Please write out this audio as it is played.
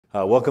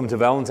Welcome to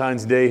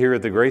Valentine's Day here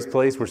at the Grace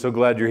Place. We're so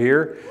glad you're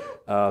here.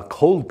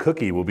 Cold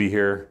cookie will be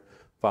here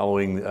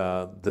following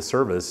the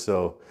service.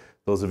 So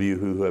those of you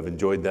who have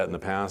enjoyed that in the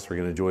past are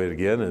going to enjoy it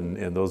again.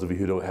 And those of you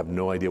who don't have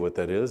no idea what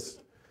that is,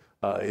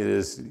 it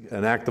is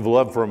an act of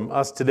love from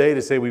us today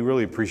to say we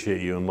really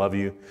appreciate you and love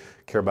you,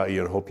 care about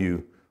you, and hope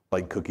you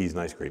like cookies and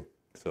ice cream.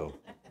 So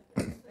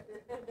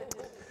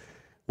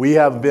we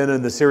have been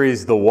in the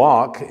series The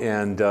Walk,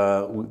 and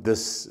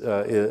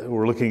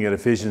we're looking at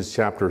Ephesians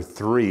chapter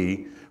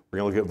 3. We're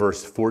going to look at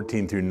verse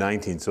 14 through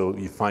 19, so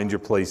you find your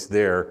place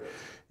there,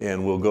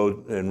 and we'll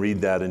go and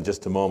read that in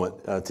just a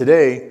moment.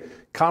 Today,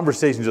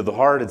 Conversations of the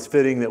Heart. It's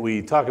fitting that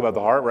we talk about the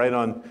heart right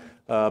on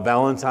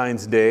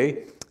Valentine's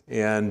Day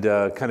and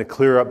kind of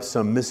clear up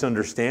some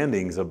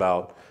misunderstandings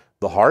about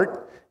the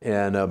heart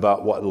and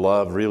about what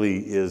love really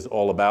is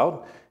all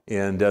about.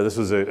 And this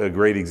was a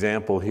great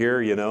example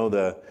here, you know,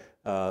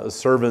 the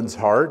servant's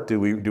heart. Do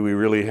we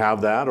really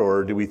have that,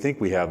 or do we think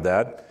we have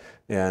that?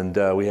 And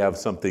we have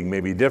something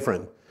maybe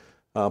different.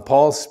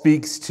 Paul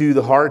speaks to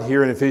the heart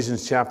here in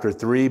Ephesians chapter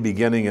 3,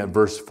 beginning at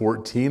verse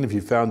 14. If you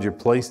found your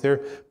place there,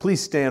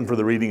 please stand for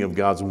the reading of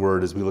God's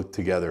word as we look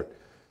together.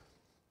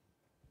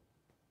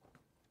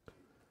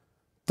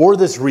 For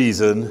this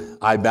reason,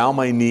 I bow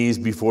my knees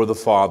before the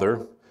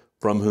Father,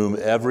 from whom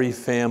every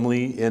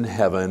family in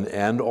heaven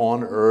and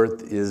on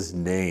earth is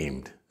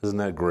named. Isn't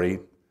that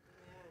great?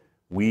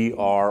 We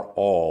are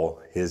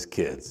all his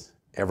kids,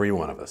 every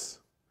one of us.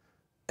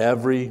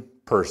 Every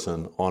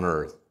person on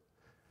earth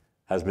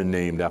has been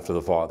named after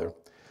the Father,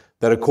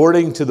 that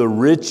according to the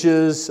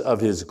riches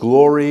of his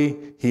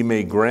glory, he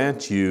may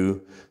grant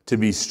you to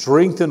be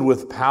strengthened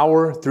with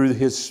power through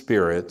his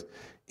Spirit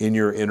in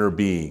your inner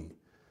being,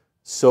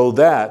 so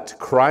that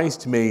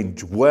Christ may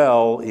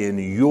dwell in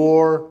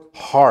your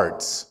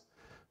hearts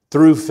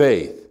through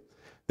faith,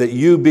 that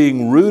you,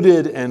 being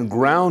rooted and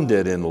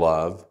grounded in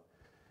love,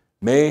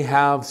 may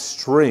have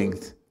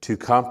strength to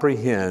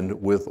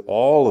comprehend with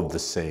all of the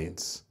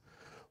saints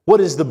what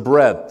is the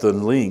breadth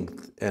and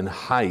length and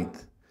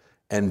height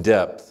and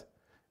depth,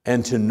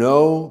 and to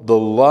know the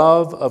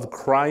love of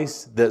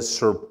Christ that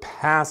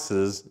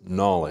surpasses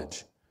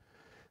knowledge,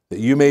 that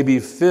you may be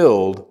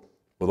filled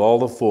with all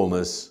the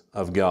fullness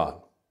of God.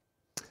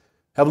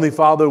 Heavenly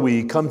Father,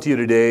 we come to you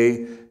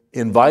today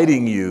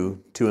inviting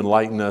you to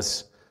enlighten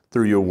us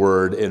through your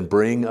word and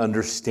bring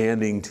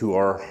understanding to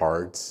our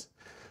hearts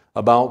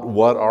about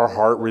what our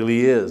heart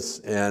really is.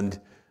 And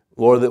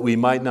Lord, that we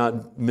might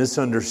not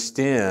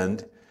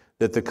misunderstand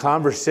that the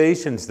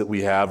conversations that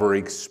we have are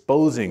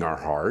exposing our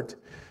heart.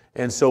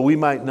 And so we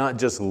might not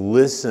just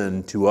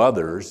listen to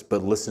others,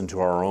 but listen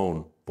to our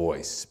own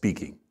voice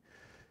speaking.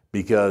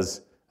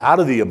 Because out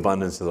of the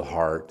abundance of the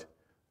heart,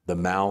 the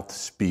mouth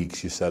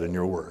speaks, you said in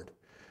your word.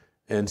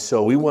 And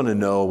so we want to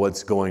know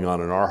what's going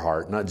on in our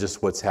heart, not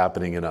just what's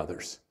happening in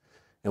others.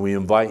 And we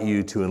invite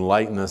you to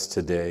enlighten us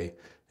today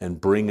and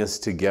bring us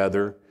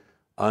together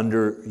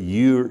under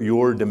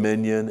your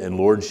dominion and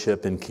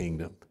lordship and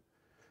kingdom,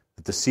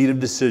 that the seat of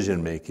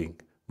decision-making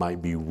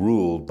might be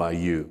ruled by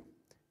you.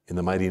 In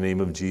the mighty name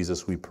of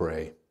Jesus we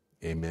pray.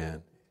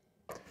 Amen.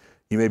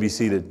 You may be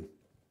seated.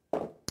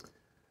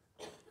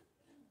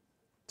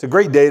 It's a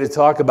great day to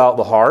talk about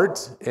the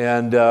heart.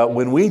 And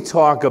when we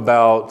talk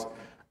about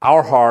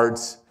our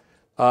hearts,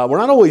 we're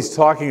not always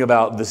talking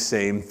about the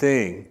same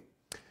thing.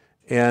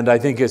 And I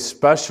think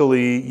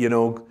especially,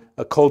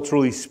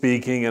 culturally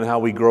speaking and how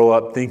we grow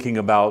up thinking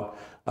about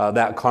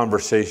that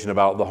conversation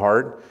about the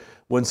heart.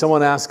 When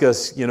someone asks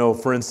us,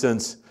 for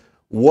instance,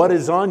 what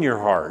is on your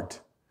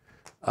heart?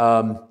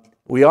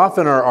 We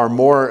often are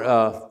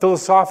more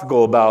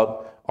philosophical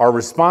about our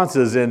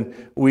responses,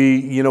 and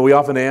we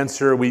often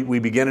answer, we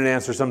begin an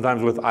answer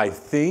sometimes with I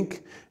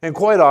think, and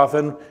quite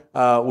often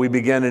we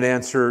begin an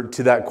answer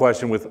to that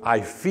question with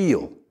I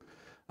feel,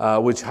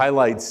 which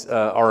highlights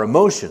our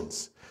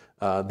emotions.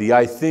 The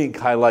I think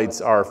highlights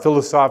our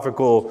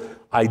philosophical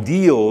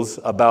ideals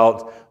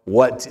about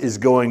what is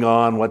going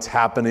on, what's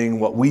happening,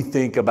 what we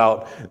think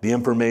about the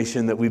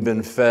information that we've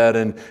been fed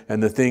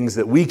and the things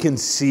that we can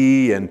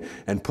see and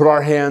put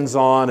our hands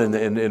on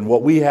and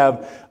what we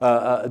have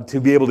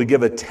to be able to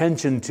give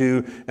attention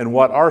to and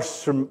what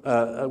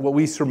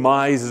we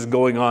surmise is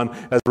going on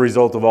as a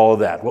result of all of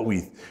that. What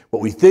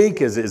we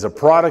think is a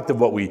product of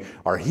what we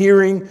are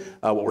hearing,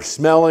 what we're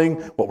smelling,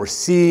 what we're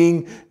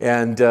seeing,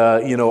 and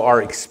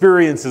our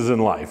experiences in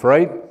life,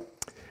 right?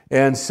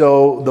 And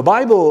so the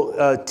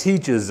Bible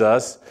teaches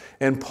us,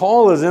 and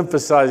Paul is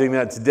emphasizing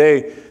that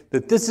today,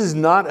 that this is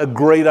not a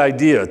great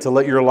idea to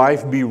let your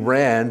life be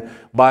ran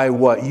by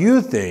what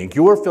you think,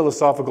 your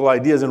philosophical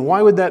ideas. And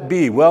why would that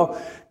be?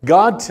 Well,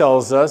 God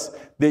tells us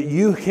that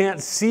you can't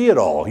see it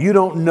all. You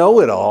don't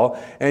know it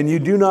all, and you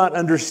do not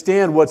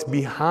understand what's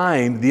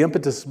behind, the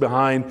impetus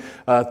behind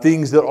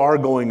things that are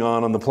going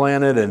on the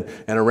planet and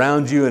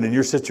around you and in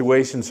your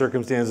situation,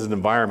 circumstances, and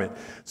environment.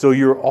 So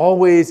you're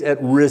always at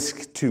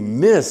risk to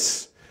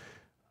miss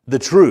the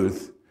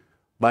truth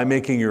by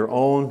making your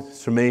own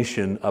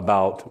summation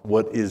about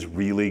what is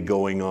really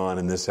going on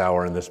in this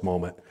hour, in this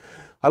moment.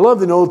 I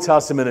love in the Old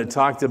Testament, it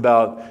talked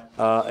about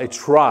a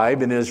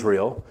tribe in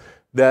Israel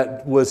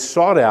that was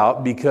sought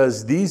out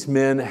because these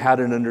men had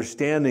an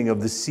understanding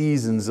of the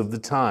seasons of the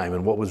time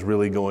and what was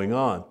really going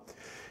on.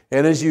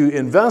 And as you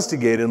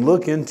investigate and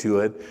look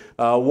into it,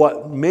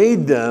 what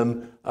made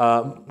them,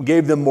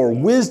 gave them more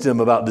wisdom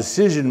about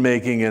decision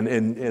making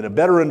and a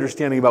better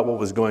understanding about what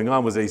was going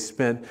on was they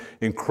spent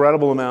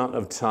incredible amount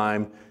of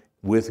time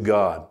with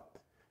God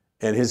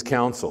and His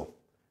counsel.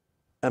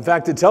 In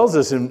fact, it tells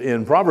us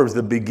in Proverbs,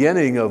 the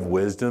beginning of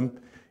wisdom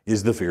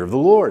is the fear of the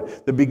Lord.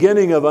 The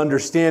beginning of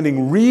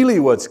understanding really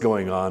what's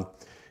going on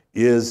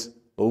is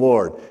the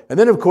Lord. And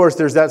then, of course,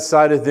 there's that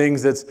side of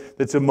things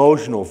that's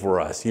emotional for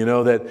us,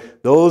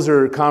 that those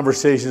are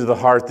conversations of the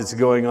heart that's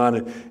going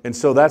on. And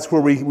so that's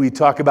where we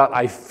talk about,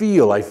 I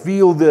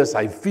feel this,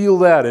 I feel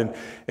that.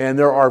 And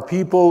there are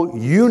people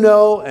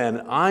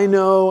and I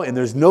know, and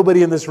there's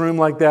nobody in this room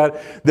like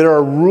that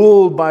are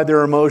ruled by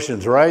their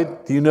emotions,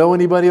 right? Do you know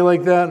anybody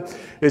like that?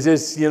 It's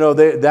just,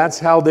 that's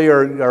how they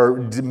are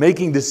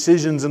making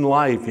decisions in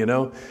life,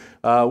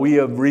 We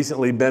have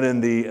recently been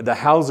in the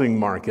housing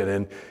market,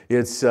 and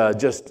it's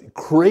just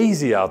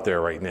crazy out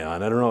there right now.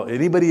 And I don't know,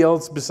 anybody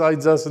else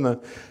besides us in the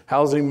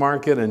housing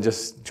market and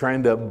just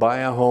trying to buy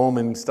a home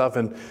and stuff,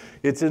 and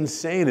it's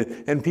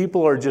insane. And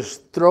people are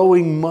just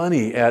throwing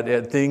money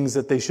at things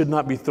that they should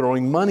not be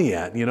throwing money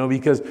at,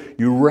 because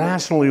you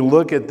rationally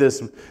look at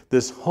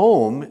this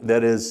home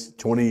that is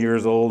 20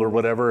 years old or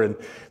whatever, and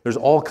there's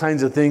all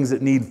kinds of things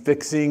that need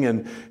fixing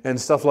and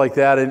stuff like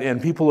that,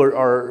 and people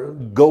are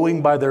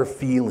going by their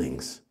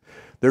feelings.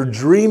 They're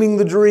dreaming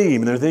the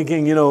dream, and they're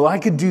thinking, I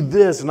could do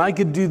this and I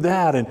could do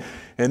that, and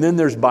then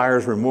there's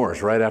buyer's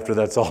remorse right after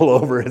that's all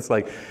over. It's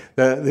like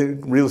the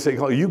real estate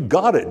call, you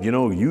got it,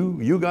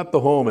 you got the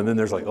home, and then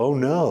there's like, oh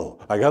no,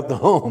 I got the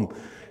home.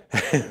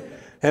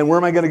 And where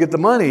am I going to get the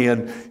money?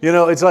 And,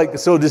 it's like,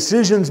 so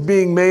decisions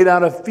being made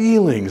out of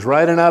feelings,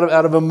 right? And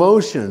out of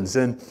emotions.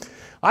 And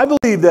I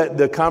believe that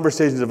the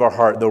conversations of our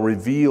heart, they'll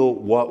reveal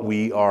what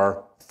we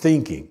are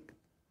thinking.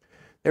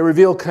 They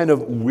reveal kind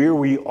of where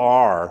we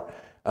are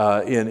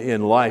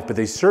in life, but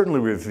they certainly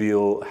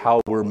reveal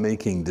how we're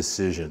making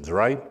decisions,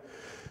 right?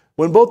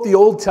 When both the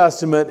Old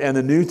Testament and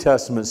the New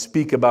Testament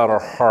speak about our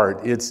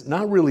heart, it's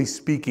not really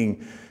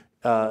speaking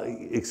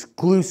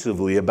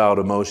exclusively about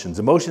emotions.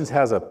 Emotions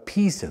has a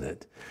piece in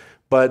it,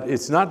 but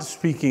it's not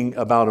speaking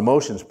about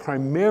emotions.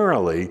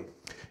 Primarily,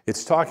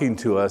 it's talking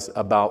to us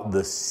about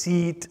the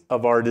seat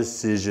of our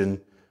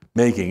decision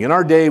making. In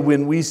our day,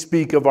 when we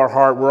speak of our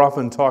heart, we're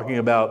often talking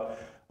about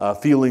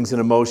feelings and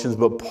emotions,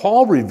 but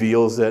Paul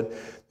reveals that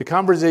the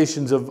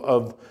conversations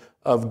of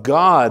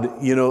God,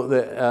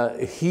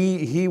 that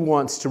He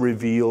wants to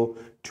reveal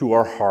to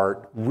our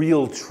heart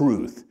real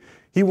truth.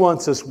 He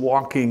wants us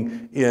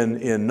walking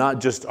in not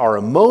just our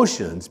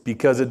emotions,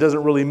 because it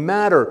doesn't really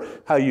matter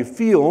how you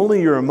feel.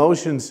 Only your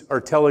emotions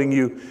are telling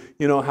you,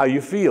 how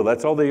you feel.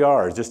 That's all they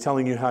are, is just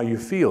telling you how you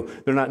feel.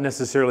 They're not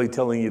necessarily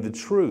telling you the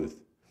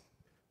truth.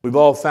 We've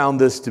all found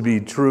this to be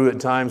true at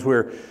times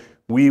where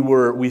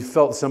we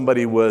felt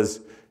somebody was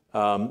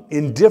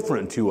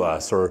indifferent to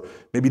us, or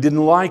maybe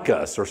didn't like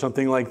us, or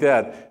something like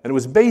that. And it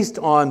was based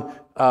on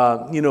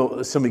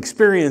some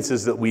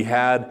experiences that we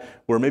had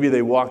where maybe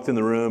they walked in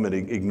the room and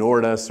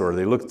ignored us, or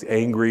they looked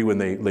angry when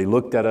they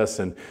looked at us,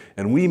 and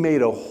we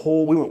made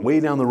we went way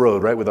down the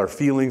road, right, with our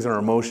feelings and our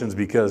emotions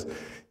because,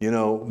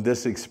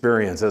 this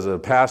experience. As a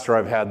pastor,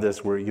 I've had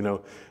this where,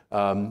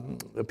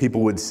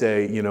 people would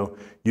say, you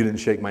didn't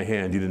shake my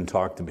hand, you didn't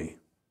talk to me.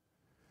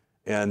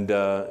 And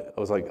I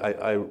was like,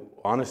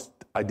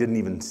 I didn't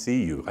even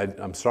see you.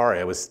 I'm sorry.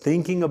 I was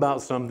thinking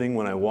about something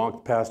when I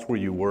walked past where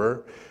you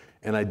were,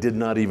 and I did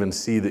not even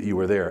see that you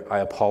were there. I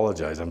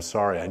apologize. I'm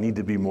sorry. I need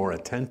to be more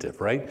attentive,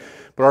 right?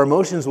 But our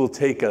emotions will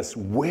take us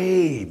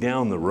way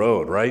down the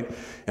road, right?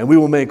 And we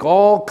will make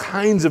all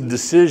kinds of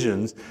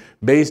decisions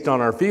based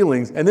on our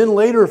feelings, and then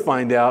later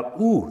find out,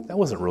 ooh, that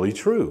wasn't really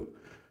true,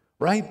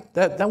 right?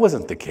 That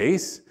wasn't the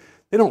case.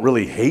 They don't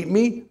really hate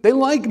me. They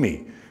like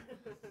me.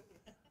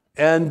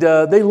 And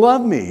they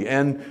love me,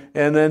 and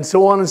then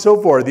so on and so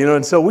forth,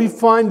 And so we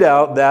find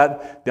out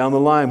that down the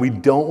line, we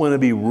don't want to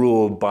be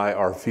ruled by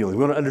our feelings.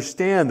 We want to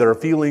understand that our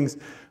feelings,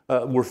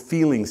 we're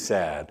feeling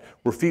sad,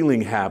 we're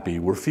feeling happy,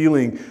 we're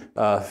feeling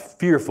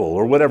fearful,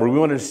 or whatever. We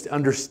want to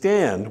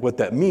understand what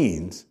that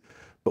means,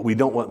 but we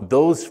don't want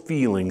those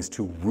feelings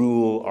to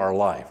rule our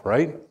life,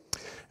 right?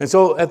 And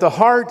so at the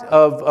heart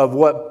of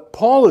what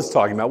Paul is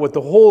talking about, what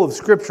the whole of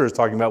Scripture is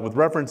talking about with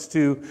reference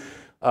to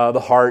the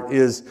heart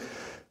is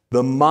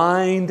the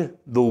mind,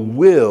 the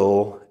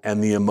will,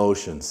 and the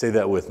emotions. Say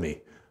that with me.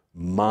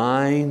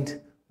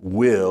 Mind,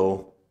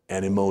 will,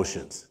 and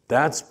emotions.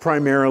 That's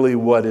primarily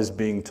what is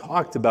being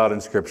talked about in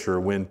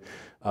Scripture when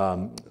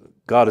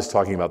God is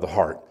talking about the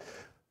heart.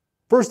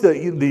 First,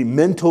 the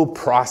mental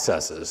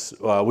processes,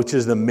 which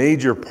is the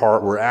major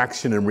part where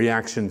action and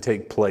reaction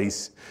take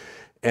place,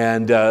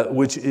 and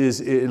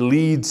it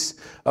leads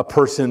a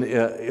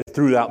person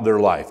throughout their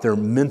life, their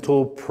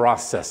mental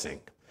processing.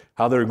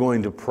 How they're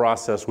going to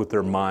process with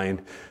their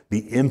mind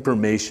the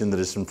information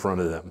that is in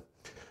front of them.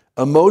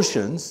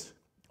 Emotions,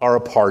 are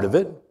a part of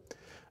it.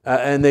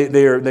 And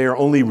they are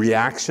only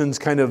reactions,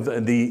 kind of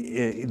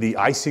the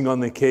icing on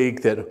the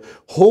cake that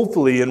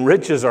hopefully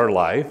enriches our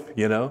life,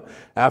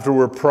 after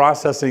we're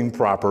processing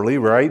properly,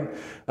 right,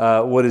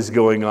 what is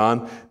going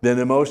on. Then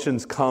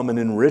emotions come and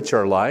enrich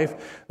our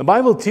life. The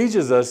Bible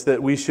teaches us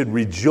that we should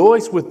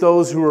rejoice with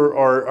those who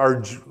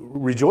are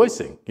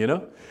rejoicing,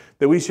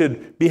 that we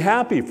should be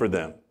happy for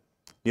them.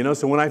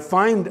 So when I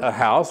find a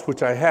house,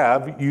 which I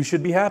have, you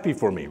should be happy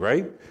for me,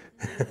 right?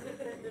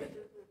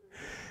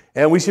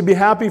 And we should be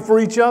happy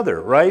for each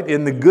other, right?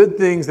 In the good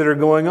things that are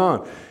going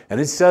on. And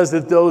it says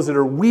that those that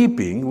are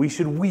weeping, we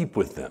should weep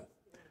with them.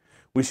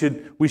 We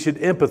should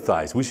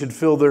empathize. We should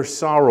feel their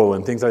sorrow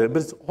and things like that.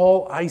 But it's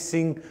all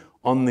icing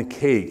on the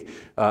cake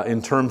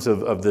in terms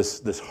of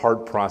this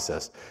heart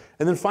process.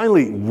 And then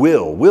finally,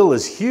 will. Will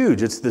is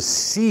huge. It's the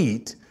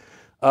seat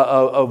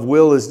of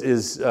will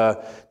is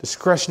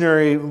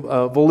discretionary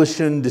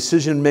volition,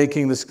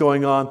 decision-making that's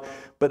going on.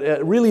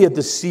 But really at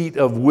the seat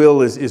of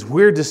will is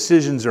where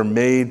decisions are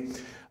made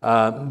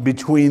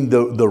between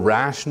the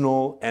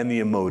rational and the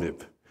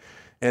emotive.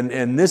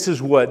 And this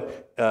is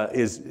what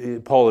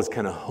Paul is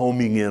kind of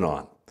homing in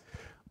on.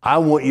 I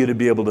want you to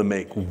be able to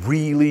make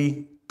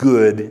really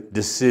good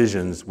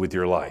decisions with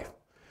your life.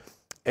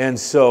 And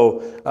so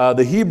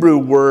the Hebrew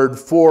word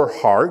for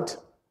heart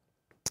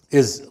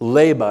is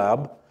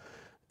lebab,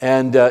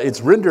 and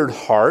it's rendered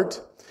heart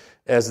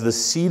as the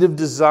seat of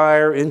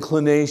desire,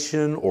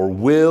 inclination, or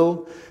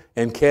will,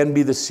 and can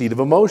be the seat of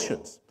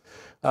emotions.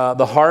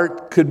 The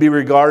heart could be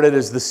regarded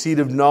as the seat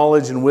of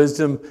knowledge and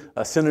wisdom,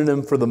 a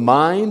synonym for the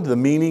mind. The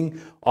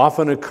meaning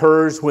often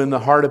occurs when the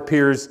heart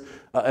appears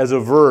as a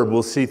verb.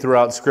 We'll see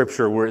throughout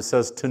Scripture where it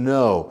says to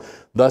know.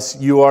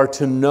 Thus you are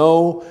to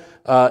know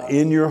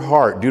in your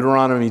heart.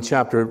 Deuteronomy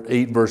chapter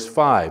 8, verse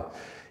 5.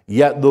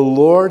 Yet the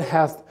Lord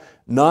hath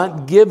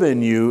not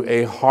given you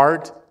a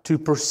heart to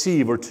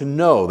perceive or to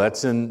know.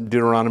 That's in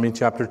Deuteronomy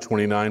chapter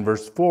 29,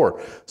 verse 4.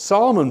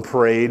 Solomon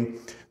prayed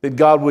that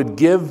God would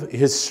give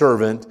his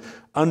servant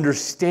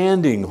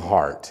understanding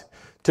heart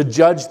to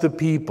judge the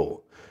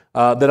people,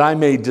 that I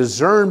may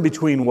discern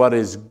between what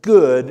is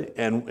good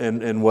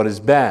and what is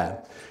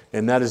bad.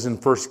 And that is in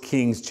 1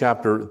 Kings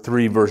chapter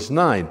 3, verse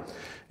 9.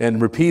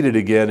 And repeated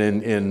again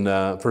in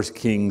 1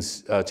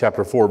 Kings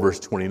chapter 4, verse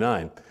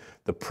 29.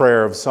 The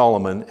prayer of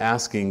Solomon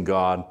asking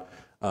God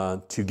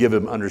to give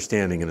him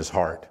understanding in his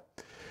heart.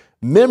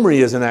 Memory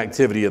is an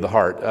activity of the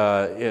heart,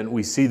 and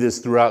we see this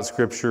throughout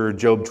Scripture.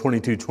 Job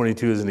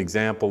 22:22 is an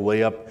example.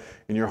 Lay up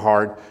in your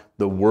heart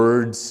the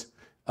words,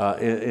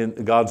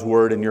 in God's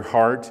word in your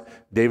heart.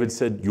 David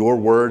said, your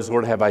words,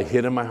 Lord, have I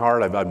hid in my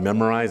heart. I've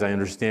memorized, I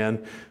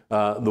understand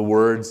the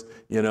words,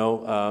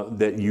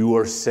 that you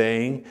are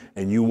saying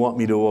and you want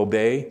me to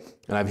obey.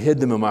 And I've hid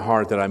them in my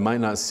heart that I might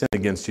not sin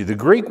against you. The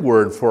Greek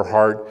word for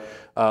heart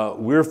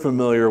we're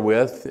familiar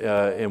with,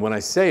 and when I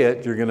say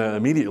it, you're going to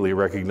immediately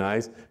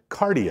recognize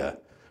cardia,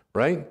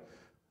 right?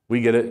 We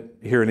get it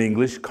here in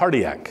English,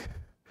 cardiac.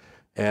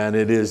 And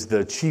it is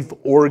the chief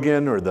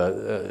organ or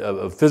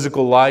of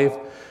physical life.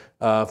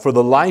 For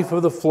the life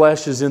of the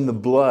flesh is in the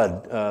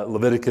blood,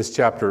 Leviticus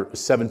chapter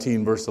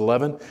 17, verse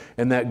 11.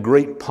 And that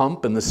great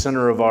pump in the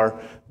center of our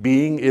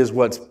being is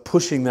what's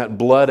pushing that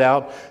blood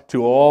out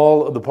to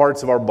all of the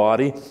parts of our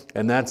body.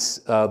 And that's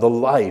the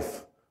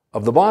life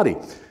of the body.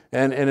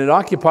 And it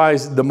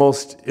occupies the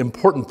most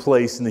important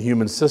place in the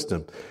human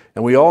system.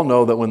 And we all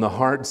know that when the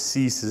heart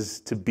ceases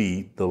to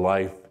beat, the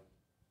life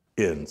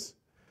ends.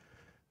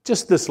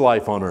 Just this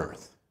life on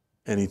earth,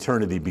 and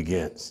eternity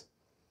begins.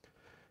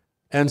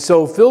 And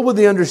so, filled with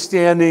the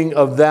understanding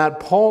of that,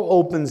 Paul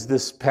opens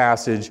this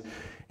passage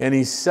and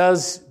he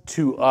says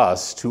to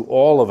us, to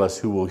all of us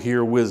who will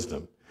hear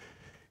wisdom,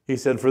 he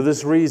said, for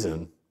this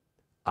reason,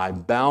 I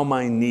bow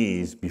my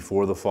knees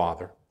before the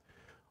Father.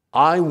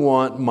 I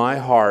want my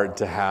heart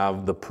to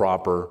have the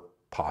proper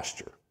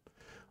posture.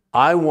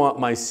 I want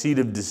my seat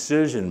of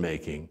decision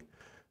making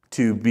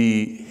to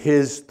be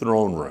his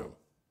throne room,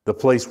 the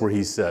place where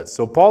he sits.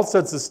 So Paul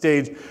sets the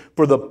stage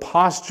for the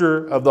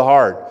posture of the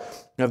heart.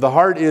 Now, if the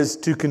heart is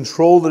to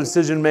control the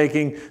decision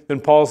making,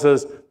 then Paul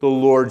says the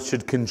Lord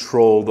should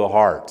control the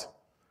heart.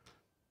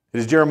 It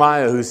is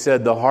Jeremiah who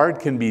said, the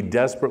heart can be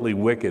desperately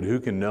wicked. Who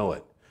can know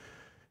it?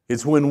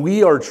 It's when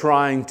we are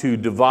trying to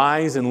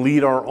devise and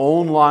lead our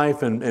own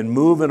life and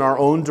move in our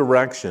own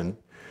direction,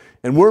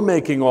 and we're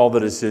making all the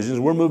decisions.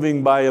 We're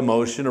moving by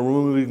emotion, or we're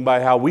moving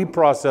by how we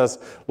process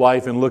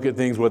life and look at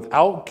things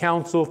without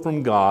counsel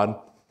from God,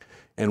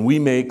 and we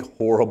make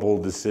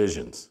horrible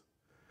decisions.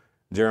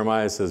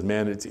 Jeremiah says,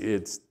 man,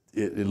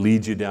 it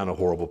leads you down a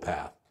horrible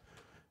path.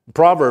 In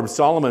Proverbs,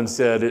 Solomon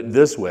said it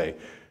this way,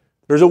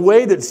 there's a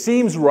way that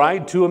seems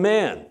right to a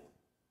man.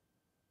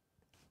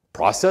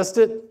 Processed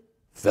it,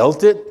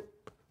 felt it,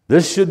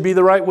 this should be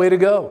the right way to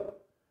go.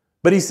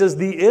 But he says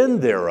the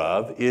end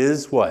thereof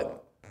is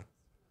what?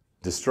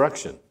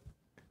 Destruction.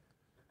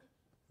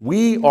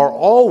 We are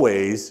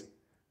always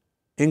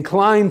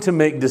inclined to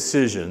make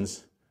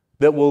decisions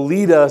that will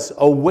lead us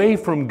away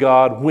from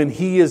God when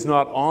he is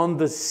not on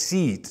the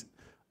seat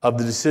of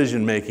the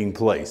decision-making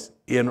place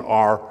in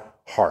our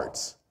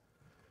hearts.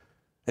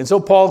 And so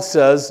Paul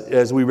says,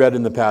 as we read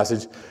in the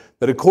passage,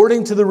 that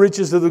according to the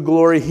riches of the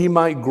glory, he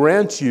might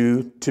grant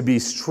you to be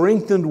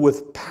strengthened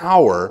with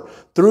power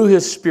through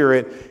his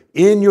Spirit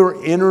in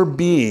your inner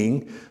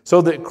being,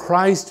 so that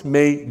Christ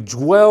may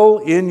dwell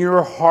in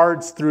your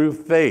hearts through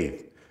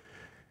faith.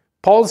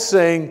 Paul's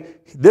saying,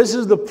 this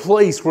is the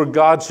place where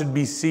God should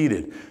be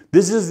seated.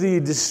 This is the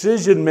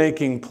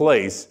decision-making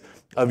place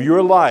of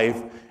your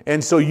life,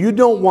 and so you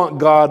don't want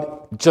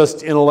God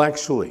just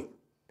intellectually.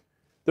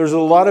 There's a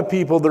lot of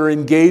people that are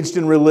engaged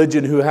in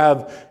religion who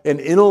have an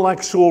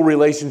intellectual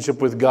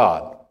relationship with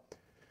God.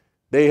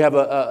 They have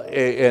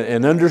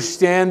an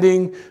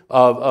understanding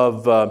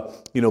of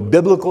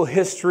biblical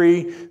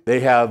history.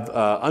 They have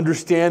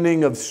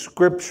understanding of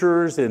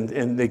scriptures,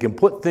 and they can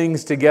put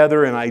things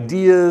together and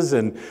ideas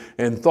and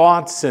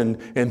thoughts and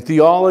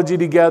theology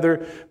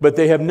together, but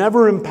they have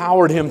never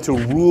empowered him to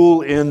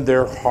rule in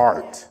their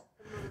heart.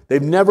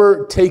 They've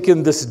never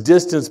taken this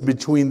distance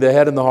between the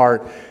head and the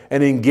heart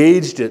and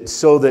engaged it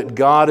so that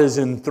God is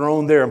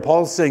enthroned there. And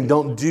Paul's saying,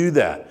 don't do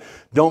that.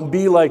 Don't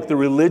be like the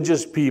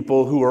religious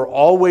people who are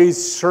always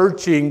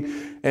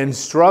searching and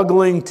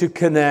struggling to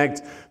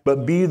connect,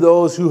 but be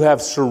those who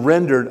have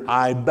surrendered.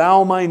 I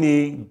bow my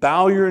knee,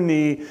 bow your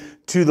knee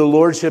to the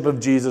lordship of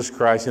Jesus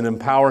Christ and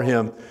empower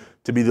him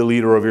to be the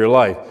leader of your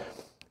life.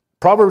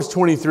 Proverbs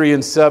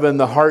 23:7,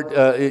 the heart,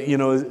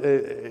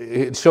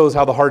 it shows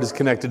how the heart is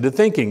connected to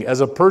thinking.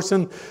 As a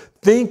person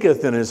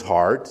thinketh in his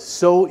heart,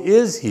 so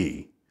is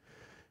he.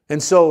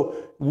 And so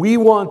we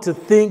want to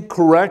think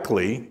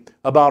correctly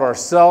about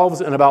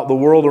ourselves and about the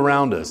world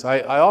around us.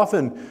 I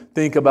often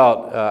think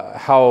about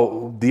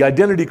how the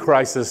identity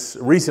crisis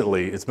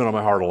recently, it's been on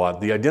my heart a lot,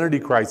 the identity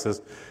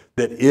crisis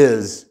that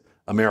is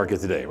America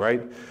today,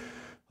 right?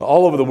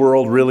 All over the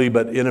world really,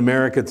 but in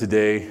America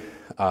today,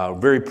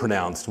 very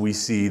pronounced, we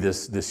see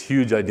this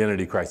huge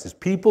identity crisis.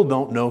 People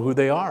don't know who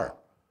they are.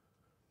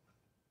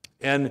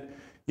 And,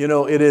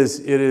 it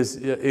is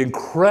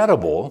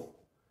incredible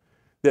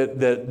that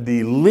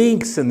the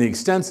links and the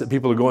extents that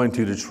people are going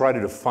to try to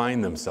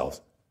define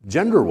themselves,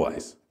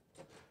 gender-wise.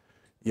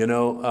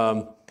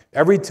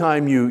 Every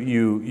time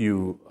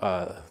you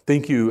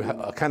think you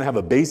kind of have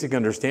a basic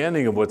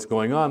understanding of what's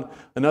going on,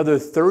 another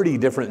 30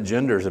 different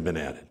genders have been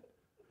added.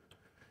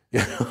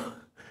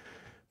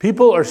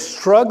 People are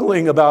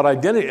struggling about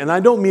identity, and I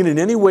don't mean in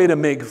any way to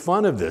make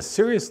fun of this,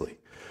 seriously.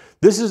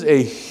 This is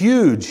a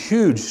huge,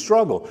 huge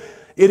struggle.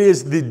 It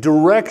is the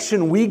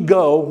direction we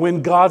go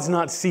when God's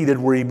not seated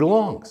where he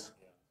belongs.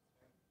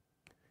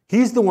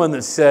 He's the one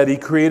that said he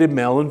created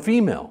male and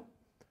female.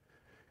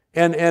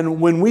 And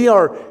when we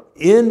are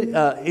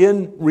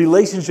in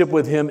relationship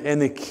with him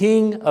and the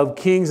King of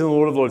Kings and the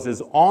Lord of Lords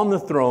is on the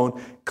throne,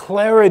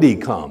 clarity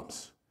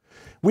comes.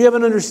 We have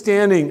an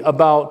understanding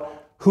about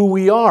who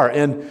we are.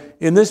 And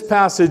in this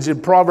passage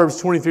in Proverbs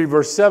 23,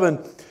 verse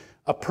 7,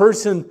 a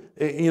person,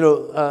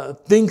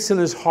 thinks in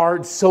his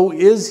heart, so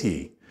is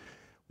he.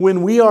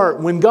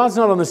 When God's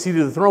not on the seat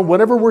of the throne,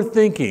 whatever we're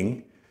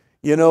thinking,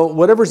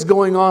 whatever's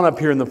going on up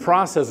here in the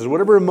processes,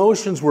 whatever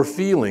emotions we're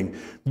feeling,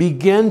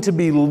 begin to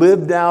be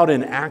lived out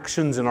in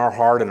actions in our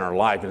heart and our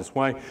life. And it's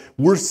why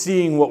we're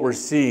seeing what we're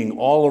seeing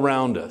all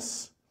around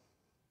us.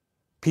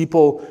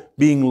 People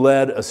being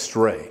led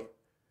astray.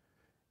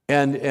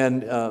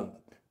 And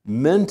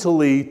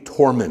mentally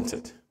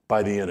tormented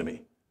by the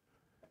enemy,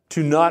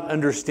 to not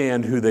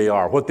understand who they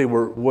are,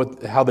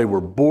 how they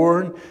were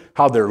born,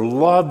 how they're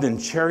loved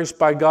and cherished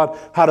by God,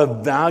 how to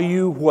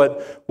value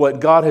what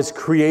God has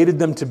created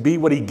them to be,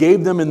 what he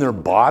gave them in their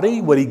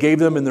body, what he gave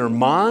them in their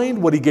mind,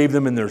 what he gave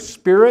them in their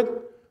spirit.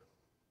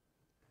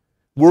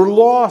 We're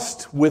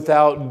lost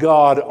without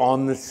God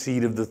on the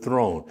seat of the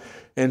throne.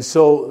 And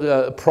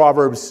so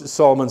Proverbs,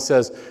 Solomon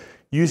says,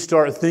 you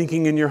start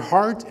thinking in your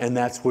heart, and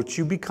that's what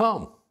you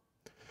become.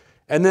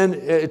 And then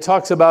it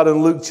talks about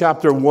in Luke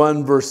chapter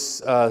 1,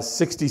 verse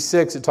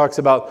 66, it talks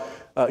about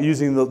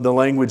using the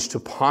language to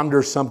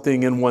ponder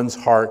something in one's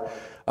heart.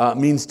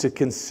 Means to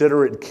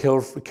consider it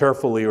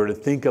carefully or to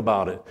think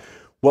about it.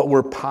 What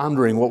we're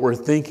pondering, what we're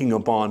thinking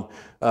upon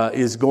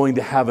is going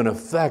to have an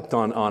effect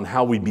on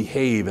how we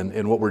behave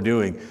and what we're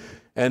doing.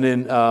 And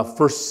in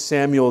 1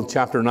 Samuel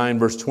chapter 9,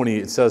 verse 20,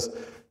 it says,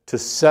 to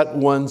set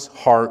one's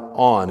heart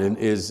on. And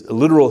is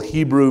literal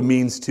Hebrew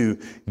means to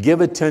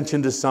give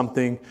attention to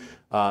something,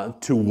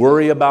 to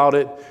worry about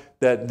it,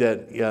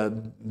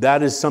 that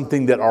is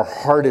something that our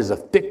heart is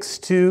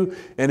affixed to.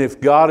 And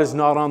if God is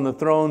not on the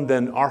throne,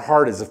 then our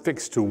heart is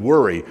affixed to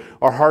worry.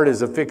 Our heart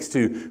is affixed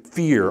to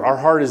fear. Our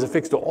heart is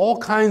affixed to all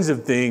kinds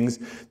of things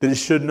that it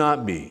should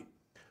not be.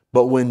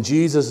 But when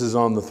Jesus is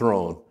on the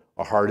throne,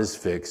 our heart is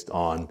fixed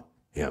on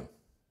him.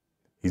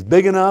 He's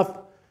big enough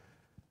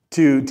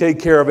to take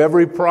care of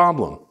every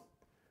problem.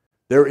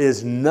 There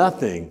is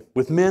nothing.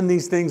 With men,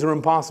 these things are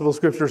impossible,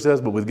 Scripture says,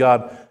 but with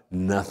God,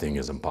 nothing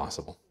is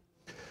impossible.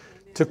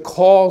 To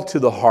call to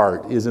the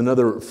heart is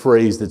another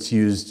phrase that's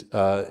used.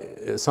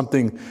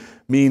 Something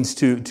means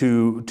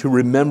to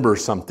remember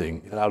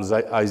something. Out of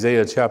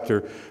Isaiah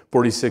chapter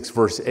 46,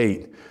 verse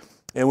 8.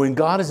 And when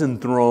God is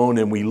enthroned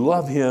and we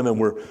love him and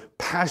we're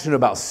passionate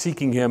about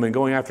seeking Him and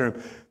going after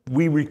Him,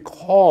 we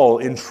recall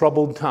in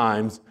troubled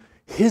times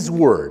His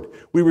word.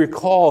 We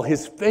recall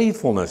His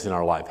faithfulness in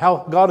our life,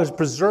 how God has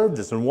preserved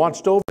us and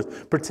watched over us,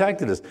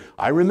 protected us.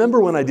 I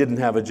remember when I didn't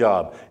have a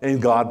job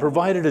and God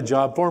provided a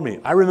job for me.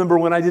 I remember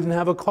when I didn't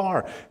have a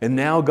car and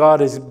now God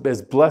has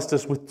blessed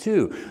us with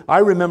two. I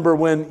remember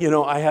when,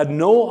 I had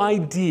no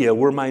idea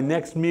where my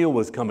next meal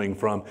was coming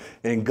from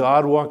and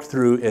God walked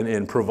through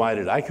and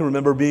provided. I can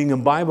remember being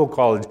in Bible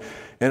college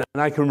and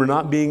I can remember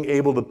not being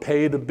able to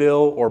pay the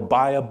bill or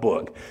buy a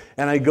book.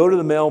 And I go to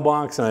the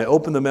mailbox and I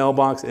open the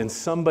mailbox and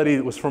somebody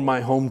that was from my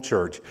home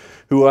church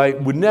who I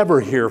would never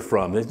hear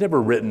from, they'd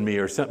never written me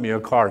or sent me a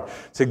card,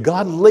 said,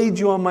 God laid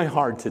you on my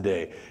heart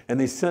today. And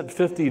they sent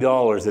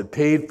 $50 that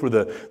paid for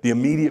the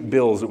immediate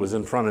bills that was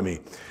in front of me.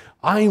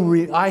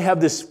 I have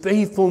this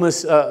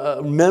faithfulness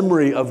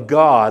memory of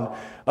God,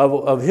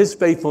 of His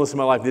faithfulness in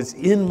my life that's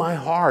in my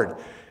heart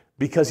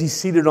because He's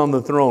seated on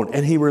the throne.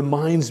 And He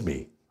reminds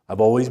me, I've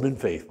always been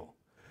faithful.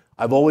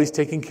 I've always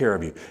taken care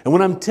of you. And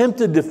when I'm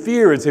tempted to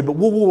fear and say, but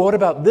what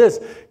about this?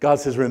 God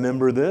says,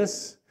 remember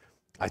this?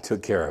 I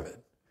took care of it.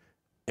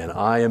 And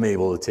I am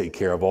able to take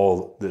care of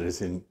all that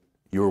is in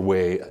your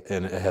way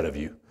and ahead of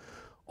you.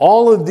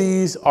 All of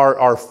these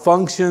are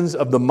functions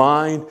of the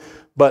mind,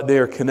 but they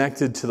are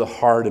connected to the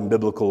heart in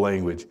biblical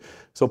language.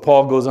 So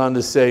Paul goes on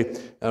to say,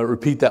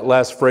 repeat that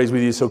last phrase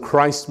with you. So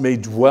Christ may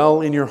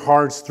dwell in your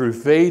hearts through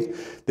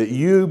faith, that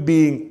you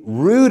being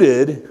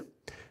rooted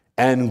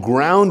and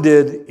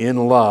grounded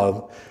in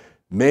love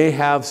may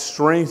have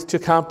strength to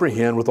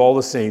comprehend with all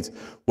the saints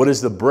what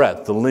is the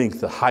breadth, the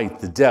length, the height,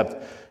 the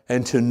depth,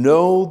 and to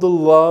know the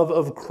love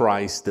of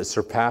Christ that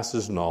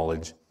surpasses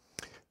knowledge,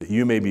 that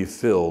you may be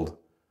filled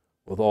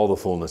with all the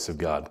fullness of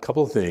God. A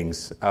couple of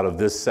things out of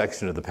this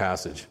section of the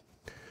passage.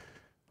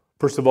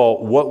 First of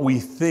all, what we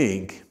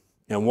think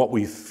and what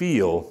we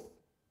feel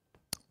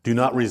do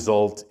not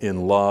result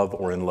in love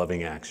or in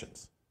loving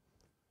actions.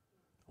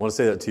 I want to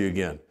say that to you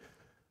again.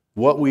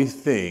 What we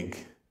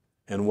think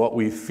and what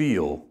we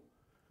feel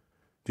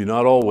do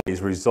not always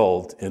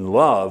result in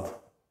love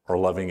or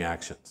loving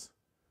actions.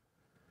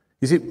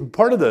 You see,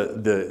 part of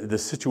the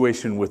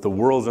situation with the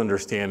world's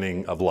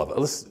understanding of love,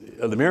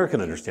 the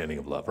American understanding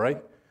of love,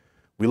 right?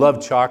 We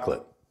love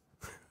chocolate.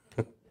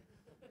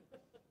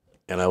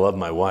 And I love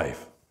my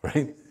wife,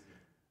 right?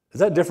 Is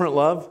that different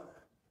love?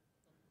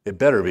 It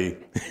better be.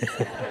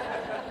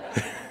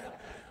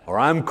 Or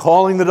I'm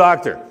calling the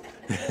doctor.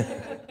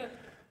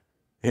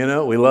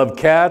 We love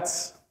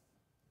cats.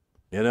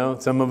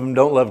 Some of them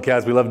don't love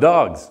cats. We love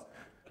dogs,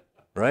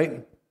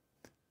 right?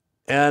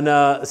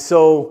 And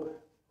so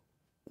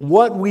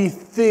what we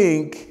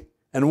think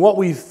and what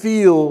we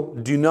feel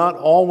do not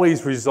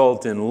always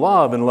result in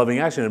love and loving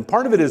action. And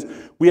part of it is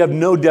we have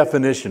no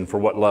definition for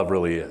what love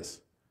really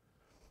is.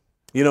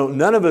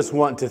 None of us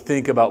want to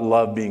think about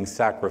love being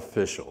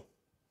sacrificial.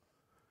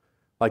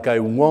 Like, I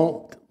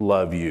won't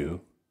love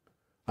you.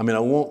 I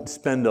won't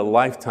spend a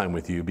lifetime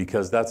with you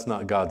because that's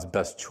not God's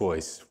best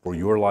choice for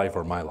your life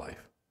or my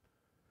life.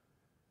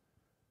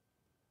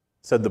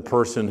 Said the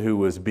person who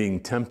was being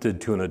tempted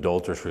to an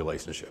adulterous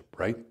relationship,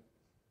 right?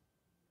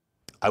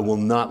 I will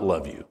not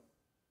love you.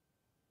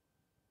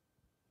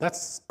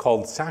 That's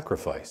called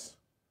sacrifice.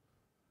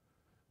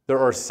 There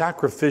are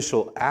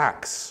sacrificial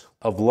acts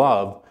of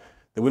love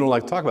that we don't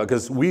like to talk about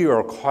because we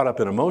are caught up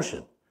in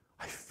emotion.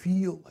 I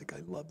feel like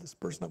I love this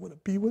person. I want to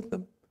be with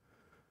them.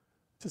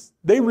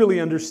 They really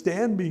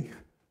understand me.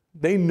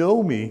 They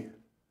know me.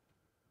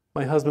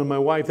 My husband, my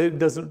wife, they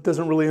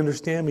doesn't really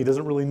understand me,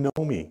 doesn't really know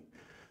me.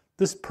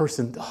 This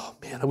person, oh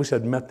man, I wish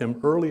I'd met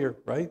them earlier,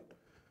 right?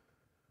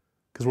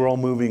 Because we're all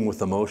moving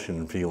with emotion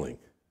and feeling.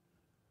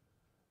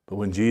 But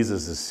when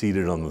Jesus is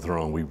seated on the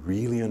throne, we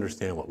really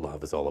understand what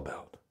love is all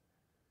about.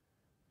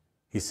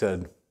 He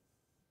said,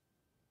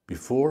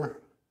 before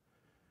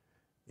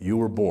you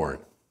were born,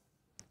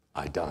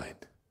 I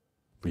died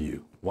for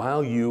you.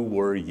 While you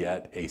were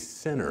yet a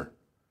sinner,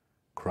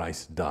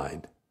 Christ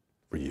died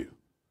for you.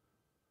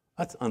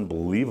 That's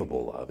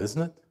unbelievable love,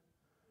 isn't it?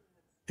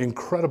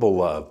 Incredible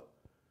love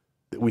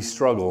that we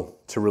struggle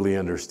to really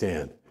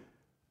understand.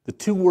 The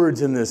two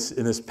words in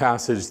this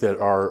passage that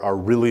are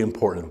really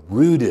important,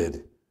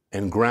 rooted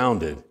and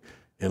grounded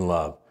in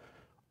love,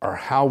 are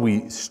how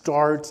we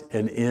start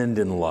and end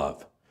in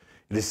love.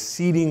 It is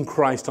seating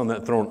Christ on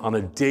that throne on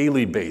a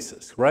daily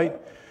basis, right?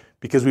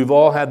 Because we've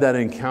all had that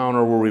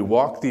encounter where we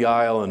walked the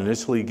aisle and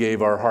initially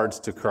gave our hearts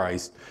to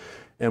Christ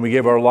and we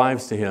gave our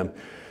lives to Him.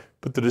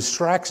 But the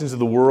distractions of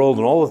the world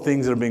and all the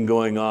things that have been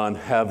going on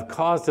have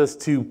caused us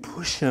to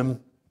push Him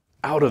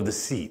out of the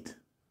seat.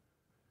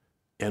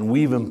 And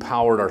we've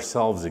empowered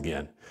ourselves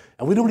again.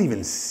 And we don't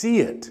even see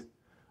it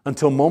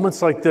until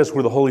moments like this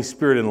where the Holy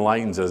Spirit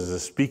enlightens us,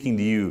 is speaking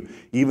to you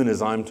even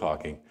as I'm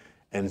talking,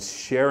 and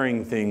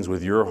sharing things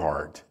with your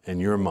heart and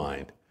your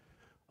mind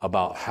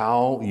about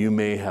how you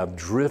may have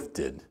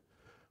drifted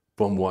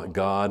from what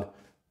God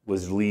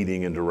was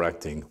leading and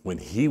directing when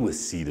He was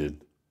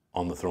seated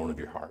on the throne of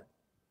your heart.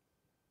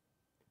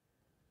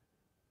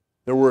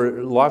 There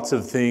were lots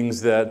of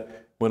things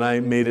that when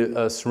I made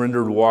a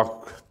surrendered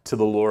walk to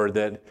the Lord,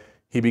 that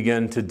He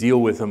began to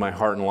deal with in my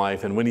heart and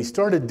life. And when He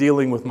started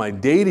dealing with my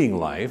dating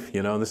life,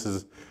 this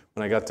is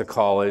when I got to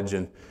college,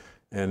 and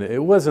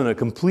it wasn't a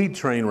complete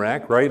train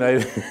wreck, right?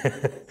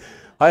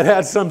 I'd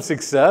had some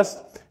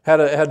success, had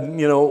a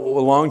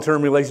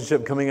long-term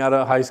relationship coming out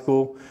of high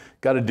school,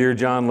 got a Dear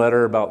John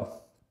letter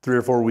about 3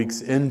 or 4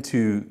 weeks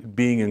into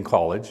being in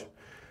college,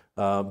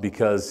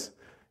 because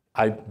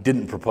I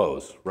didn't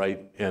propose,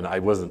 right? And I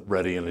wasn't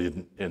ready,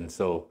 and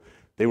so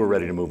they were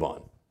ready to move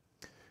on.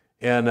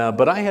 And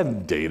but I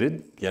hadn't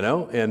dated,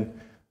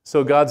 and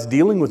so God's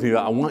dealing with me.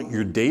 I want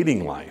your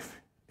dating life,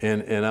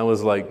 and I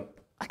was like,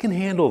 I can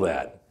handle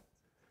that.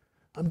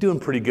 I'm doing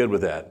pretty good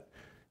with that.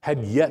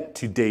 Had yet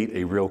to date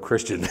a real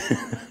Christian.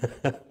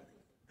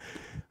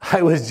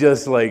 I was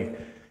just like,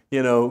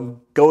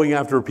 going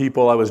after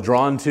people I was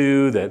drawn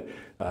to that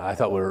I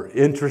thought were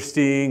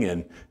interesting,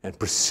 and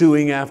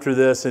pursuing after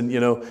this, and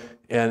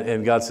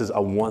God says, I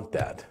want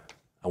that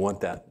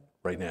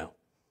right now.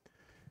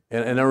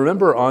 And I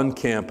remember on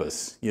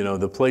campus,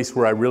 the place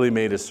where I really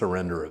made a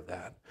surrender of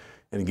that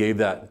and gave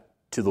that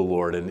to the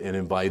Lord and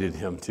invited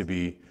Him to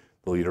be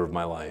the leader of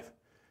my life.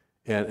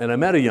 And I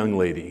met a young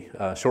lady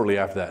shortly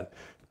after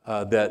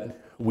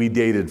that we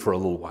dated for a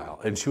little while.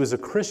 And she was a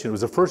Christian. It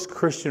was the first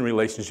Christian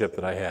relationship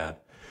that I had.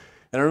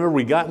 And I remember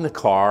we got in the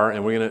car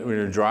and we're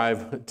gonna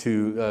drive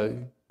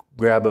to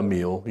grab a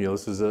meal.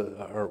 This is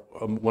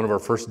one of our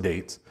first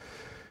dates.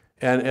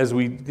 And as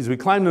we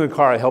climbed in the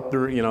car, I helped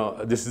her.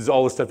 This is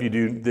all the stuff you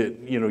do that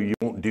you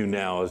won't do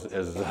now,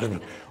 as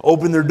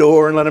open their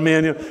door and let them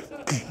in.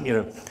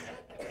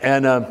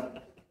 And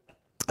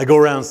I go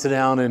around, sit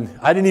down, and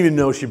I didn't even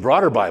know she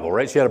brought her Bible.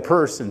 Right? She had a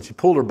purse and she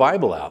pulled her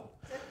Bible out.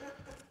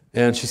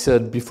 And she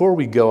said, "Before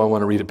we go, I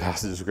want to read a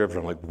passage of Scripture."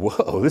 I'm like,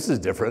 "Whoa, this is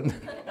different."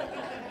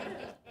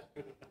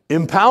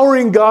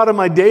 Empowering God in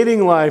my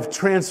dating life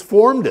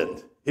transformed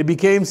it. It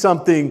became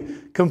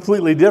something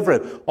completely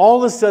different. All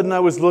of a sudden, I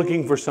was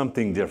looking for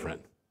something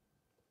different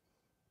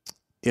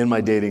in my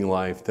dating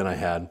life than I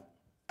had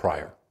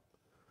prior.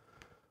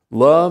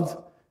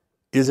 Love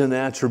is an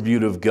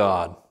attribute of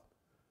God.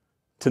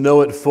 To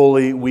know it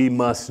fully, we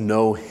must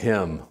know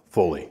Him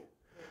fully.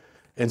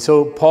 And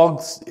so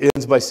Paul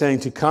ends by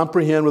saying, to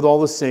comprehend with all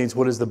the saints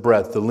what is the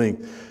breadth, the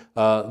length,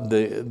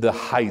 the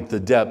height, the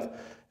depth,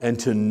 and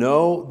to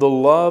know the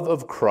love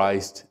of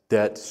Christ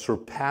that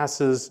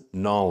surpasses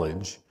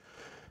knowledge,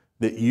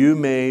 that you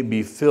may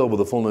be filled with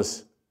the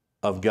fullness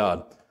of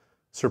God.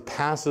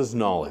 Surpasses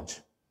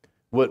knowledge.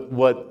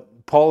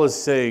 What Paul is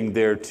saying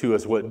there to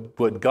us,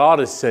 what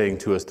God is saying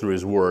to us through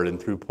His Word and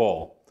through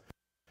Paul,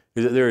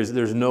 is that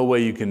there's no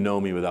way you can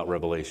know me without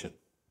revelation.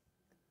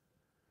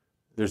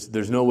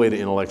 There's no way to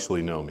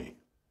intellectually know me.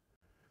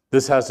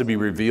 This has to be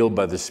revealed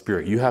by the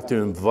Spirit. You have to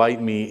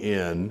invite me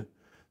in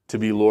to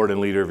be Lord and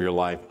leader of your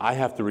life. I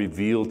have to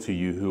reveal to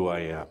you who I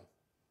am.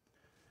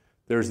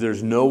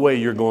 There's no way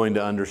you're going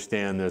to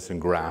understand this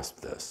and grasp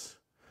this.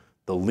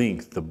 The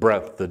length, the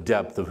breadth, the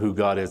depth of who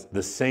God is.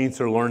 The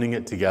saints are learning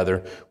it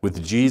together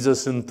with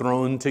Jesus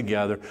enthroned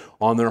together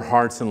on their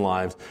hearts and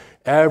lives.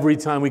 Every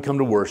time we come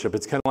to worship,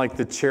 it's kind of like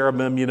the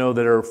cherubim,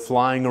 that are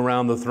flying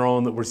around the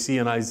throne that we see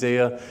in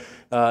Isaiah.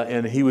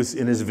 And he was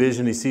in his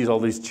vision, he sees all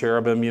these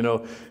cherubim, I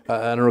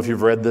don't know if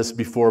you've read this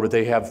before, but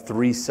they have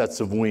 3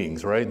 sets of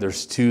wings, right?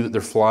 There's 2 that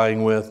they're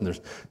flying with, and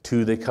there's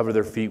 2 they cover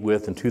their feet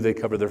with, and 2 they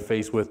cover their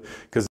face with,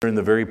 because they're in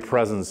the very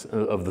presence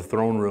of the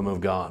throne room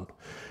of God.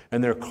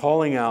 And they're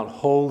calling out,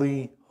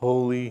 holy,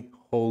 holy,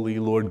 holy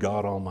Lord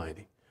God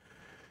Almighty.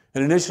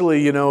 And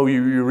initially,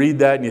 you read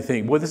that and you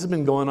think, boy, this has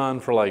been going on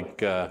for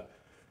like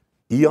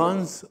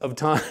eons of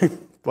time,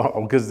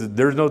 because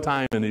there's no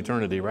time in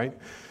eternity, right?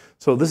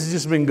 So this has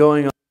just been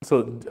going on.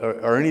 So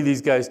are any of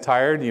these guys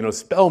tired?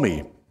 Spell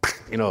me.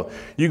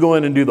 You go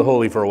in and do the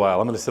holy for a while.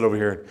 I'm going to sit over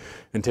here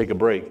and take a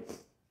break.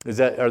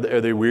 Are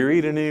they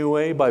wearied in any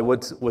way by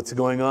what's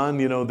going on?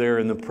 They're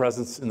in the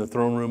presence, in the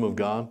throne room of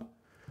God.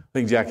 I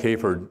think Jack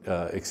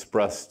Hayford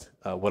expressed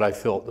what I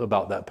felt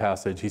about that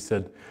passage. He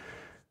said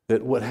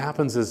that what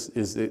happens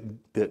is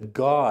that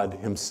God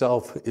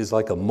Himself is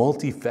like a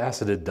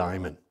multifaceted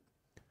diamond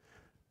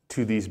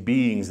to these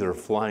beings that are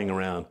flying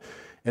around.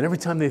 And every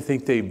time they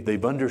think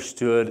they've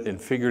understood and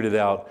figured it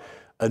out,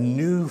 a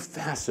new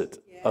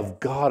facet of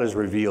God is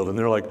revealed. And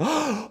they're like,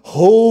 oh,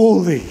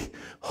 holy,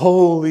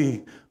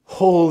 holy,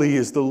 holy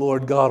is the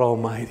Lord God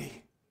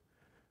Almighty.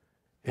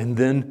 And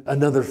then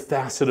another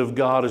facet of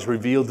God is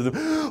revealed to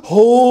them.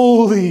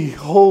 Holy,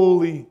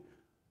 holy,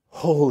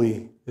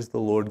 holy is the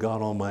Lord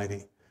God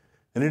Almighty.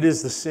 And it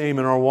is the same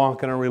in our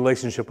walk and our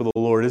relationship with the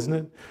Lord, isn't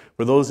it?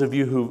 For those of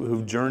you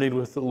who've journeyed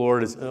with the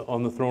Lord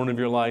on the throne of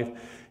your life,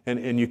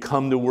 and you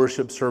come to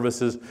worship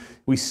services,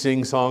 we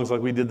sing songs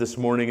like we did this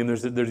morning, and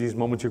there's these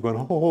moments you're going,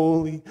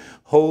 holy,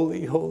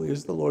 holy, holy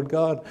is the Lord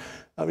God.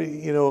 I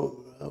mean,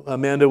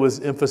 Amanda was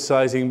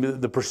emphasizing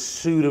the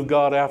pursuit of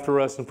God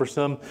after us, and for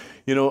some,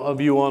 of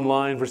you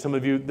online, for some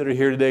of you that are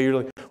here today,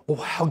 you're like,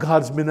 wow,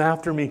 God's been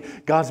after me.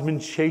 God's been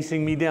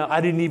chasing me down.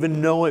 I didn't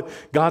even know it.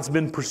 God's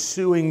been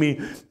pursuing me.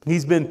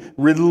 He's been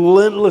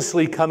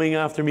relentlessly coming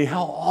after me.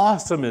 How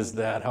awesome is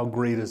that? How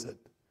great is it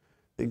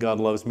that God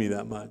loves me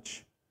that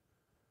much?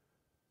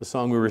 The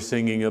song we were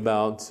singing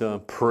about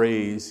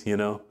praise,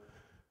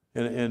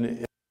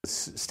 and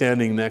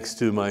standing next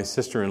to my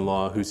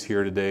sister-in-law who's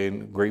here today,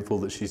 and grateful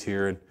that she's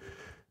here. And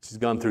she's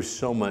gone through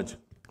so much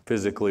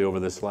physically over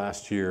this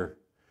last year.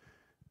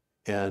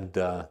 And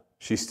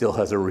she still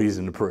has a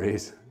reason to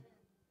praise.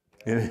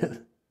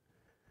 Amen.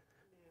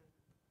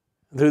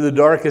 Through the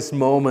darkest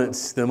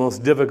moments, the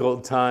most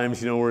difficult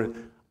times, where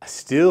I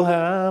still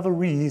have a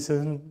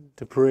reason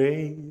to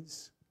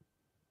praise.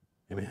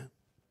 Amen.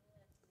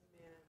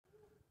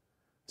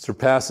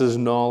 Surpasses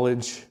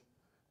knowledge.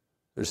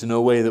 There's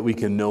no way that we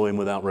can know Him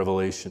without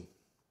revelation.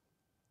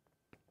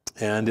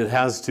 And it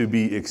has to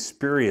be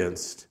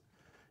experienced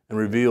and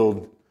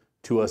revealed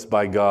to us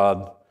by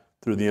God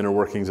through the inner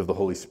workings of the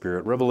Holy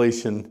Spirit.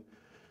 Revelation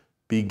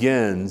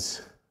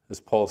begins, as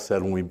Paul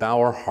said, when we bow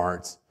our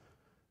hearts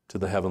to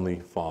the Heavenly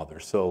Father.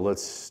 So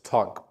let's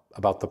talk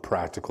about the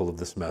practical of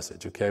this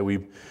message, okay?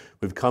 We've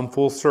come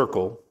full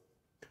circle,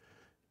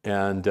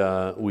 and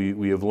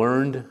we have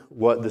learned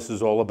what this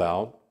is all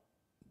about.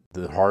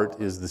 The heart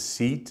is the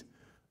seat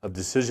of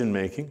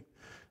decision-making,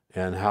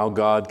 and how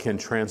God can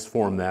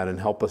transform that and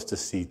help us to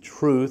see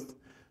truth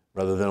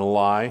rather than a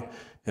lie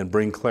and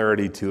bring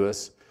clarity to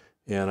us.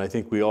 And I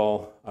think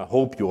I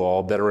hope you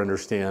all better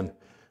understand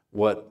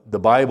what the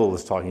Bible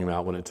is talking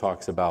about when it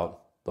talks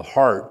about the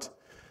heart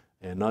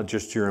and not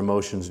just your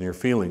emotions and your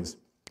feelings.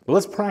 But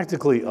let's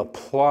practically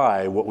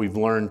apply what we've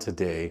learned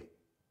today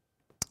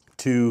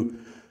to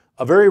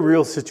a very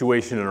real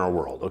situation in our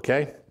world,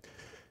 okay?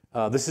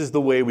 This is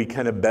the way we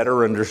kind of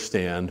better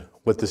understand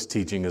what this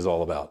teaching is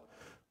all about.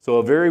 So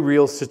a very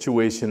real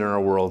situation in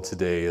our world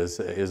today is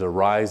a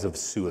rise of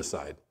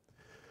suicide.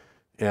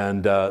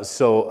 And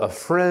so a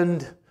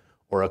friend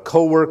or a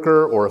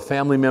coworker or a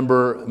family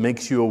member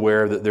makes you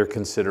aware that they're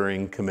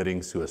considering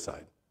committing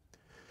suicide.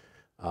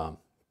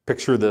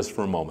 Picture this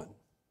for a moment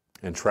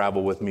and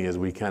travel with me as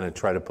we kind of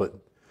try to put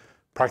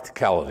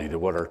practicality to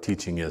what our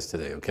teaching is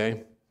today,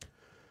 okay?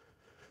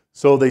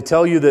 So they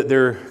tell you that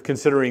they're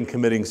considering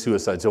committing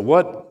suicide. So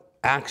what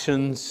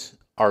actions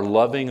are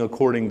loving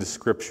according to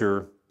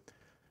Scripture?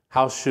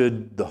 How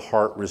should the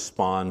heart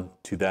respond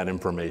to that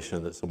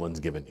information that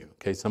someone's given you?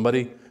 Okay,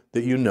 somebody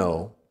that you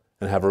know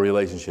and have a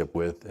relationship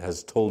with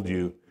has told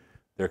you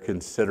they're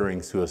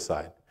considering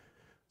suicide.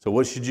 So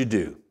what should you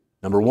do?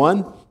 Number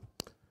one,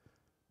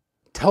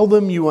 tell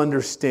them you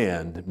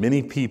understand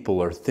many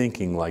people are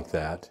thinking like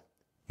that.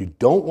 You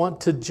don't want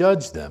to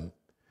judge them,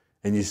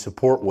 and you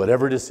support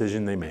whatever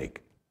decision they make.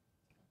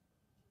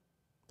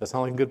 Does that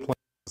sound like a good plan?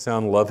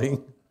 Sound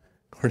loving?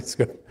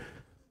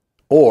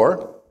 Or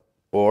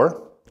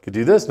you could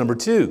do this. Number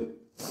two,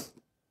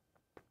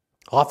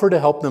 offer to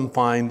help them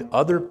find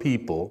other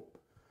people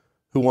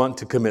who want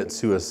to commit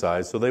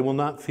suicide so they will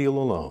not feel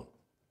alone.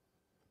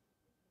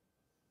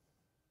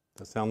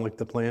 Does that sound like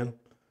the plan?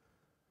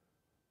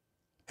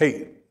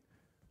 Hey,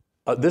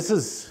 this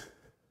is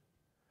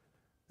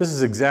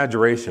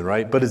exaggeration,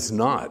 right? But it's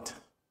not.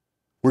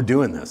 We're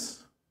doing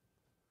this.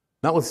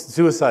 Not with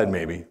suicide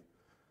maybe,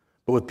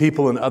 but with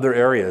people in other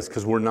areas,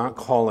 because we're not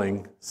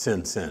calling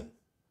sin sin.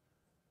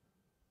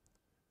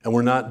 And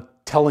we're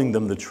not telling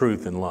them the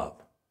truth in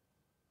love.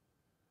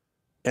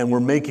 And we're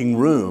making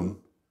room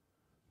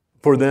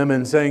for them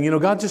and saying,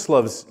 God just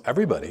loves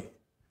everybody.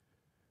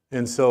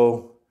 And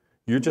so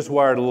you're just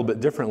wired a little bit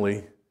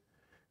differently,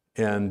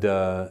 and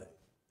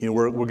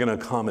we're going to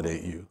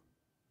accommodate you.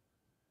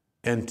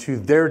 And to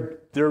their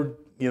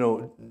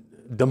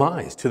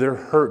demise, to their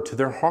hurt, to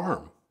their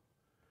harm.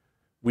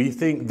 We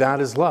think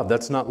that is love.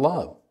 That's not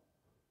love.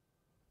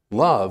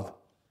 Love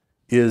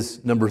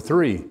is, number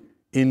three,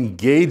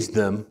 engage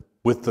them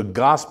with the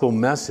gospel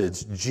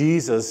message.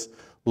 Jesus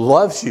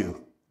loves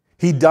you.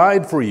 He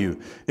died for you.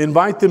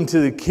 Invite them to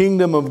the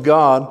kingdom of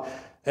God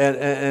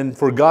and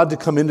for God to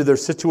come into their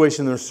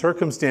situation, their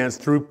circumstance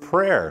through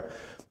prayer.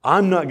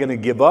 I'm not going to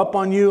give up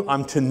on you.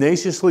 I'm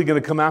tenaciously going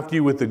to come after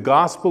you with the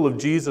gospel of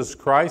Jesus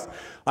Christ.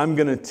 I'm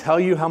going to tell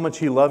you how much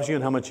He loves you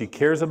and how much He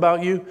cares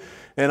about you.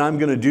 And I'm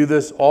going to do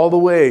this all the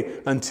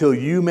way until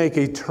you make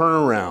a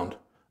turnaround,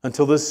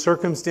 until this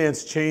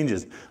circumstance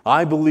changes.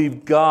 I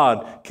believe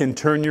God can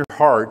turn your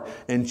heart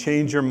and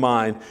change your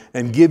mind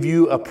and give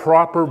you a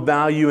proper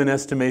value and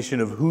estimation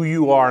of who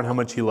you are and how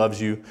much He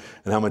loves you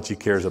and how much He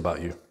cares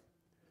about you.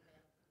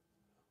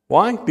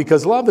 Why?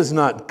 Because love is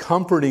not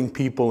comforting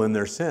people in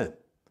their sin.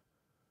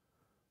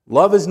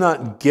 Love is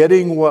not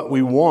getting what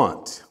we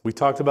want. We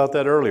talked about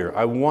that earlier.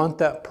 I want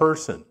that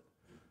person.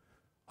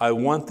 I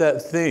want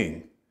that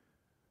thing.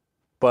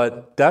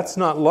 But that's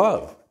not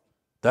love.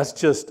 That's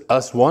just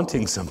us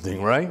wanting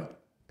something, right?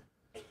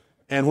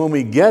 And when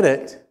we get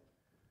it,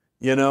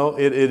 it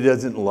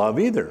isn't love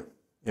either.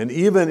 And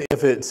even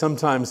if it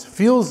sometimes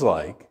feels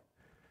like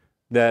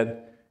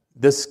that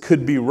this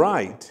could be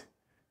right,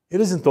 it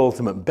isn't the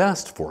ultimate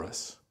best for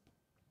us.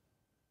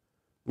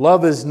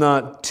 Love is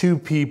not two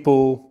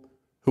people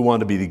who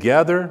want to be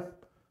together.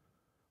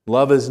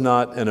 Love is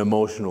not an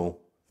emotional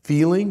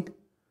feeling.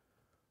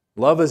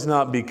 Love is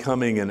not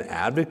becoming an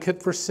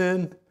advocate for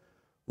sin.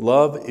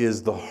 Love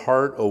is the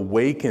heart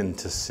awakened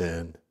to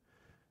sin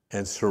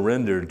and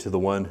surrendered to the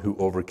one who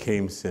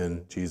overcame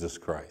sin, Jesus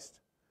Christ.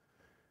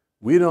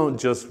 We don't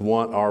just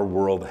want our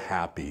world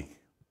happy.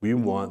 We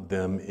want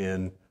them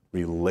in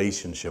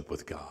relationship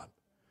with God.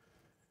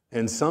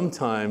 And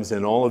sometimes,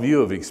 and all of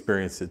you have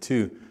experienced it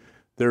too,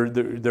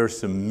 there are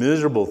some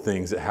miserable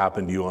things that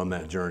happen to you on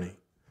that journey.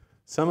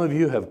 Some of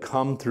you have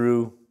come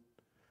through,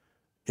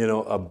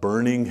 a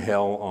burning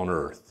hell on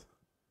earth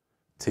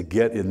to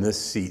get in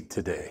this seat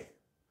today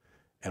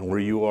and where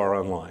you are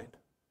online.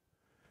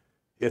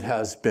 It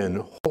has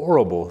been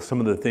horrible,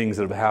 some of the things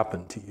that have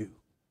happened to you.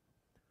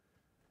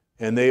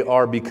 And they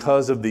are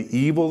because of the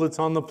evil that's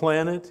on the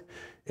planet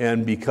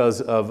and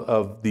because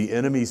of the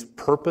enemy's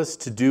purpose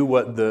to do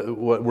what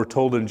we're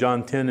told in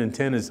John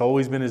 10:10 has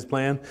always been his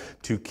plan,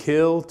 to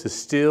kill, to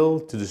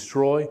steal, to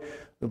destroy.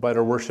 We invite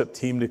our worship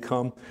team to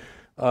come.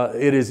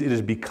 It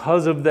is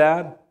because of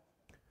that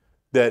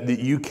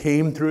you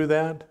came through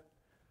that,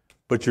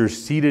 but you're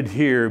seated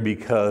here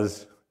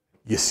because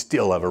you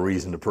still have a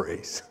reason to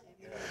praise.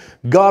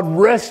 God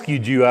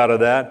rescued you out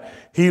of that.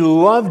 He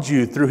loved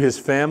you through his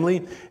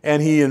family,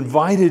 and he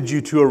invited you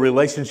to a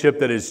relationship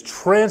that has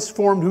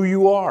transformed who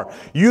you are.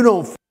 You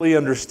don't fully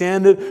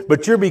understand it,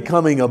 but you're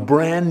becoming a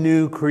brand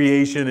new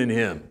creation in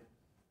him.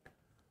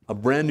 A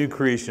brand new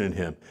creation in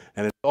him.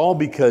 And it's all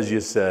because you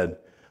said,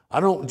 I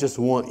don't just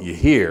want you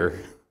here,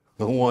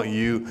 I want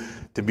you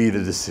to be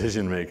the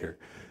decision maker.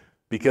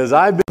 Because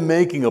I've been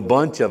making a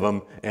bunch of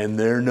them and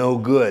they're no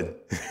good.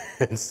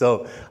 And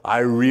so I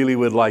really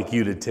would like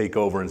you to take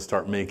over and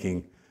start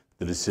making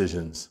the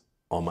decisions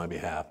on my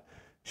behalf.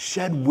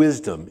 Shed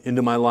wisdom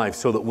into my life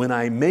so that when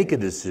I make a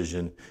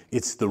decision,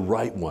 it's the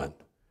right one.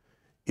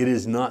 It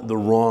is not the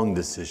wrong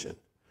decision.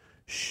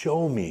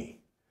 Show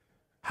me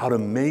how to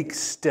make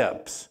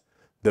steps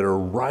that are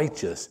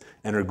righteous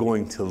and are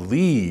going to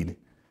lead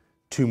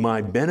to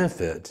my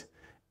benefit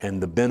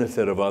and the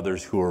benefit of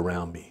others who are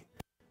around me.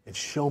 And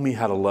show me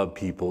how to love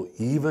people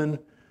even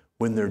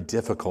when they're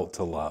difficult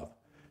to love.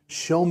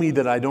 Show me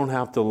that I don't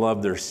have to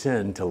love their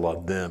sin to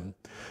love them,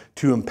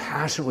 to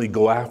impassionately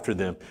go after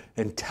them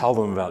and tell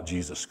them about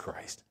Jesus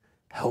Christ.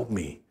 Help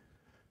me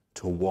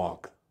to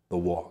walk the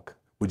walk.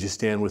 Would you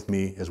stand with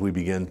me as we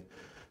begin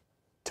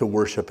to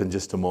worship in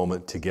just a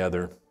moment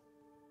together?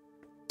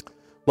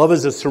 Love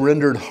is a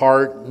surrendered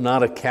heart,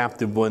 not a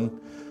captive one.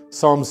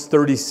 Psalms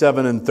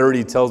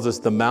 37:30 tells us,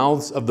 the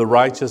mouths of the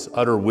righteous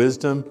utter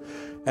wisdom,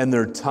 and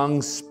their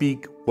tongues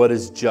speak what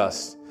is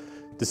just.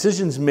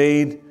 Decisions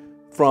made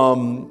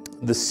from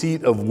the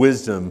seat of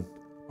wisdom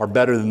are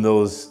better than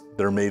those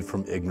that are made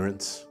from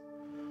ignorance.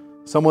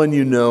 Someone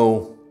you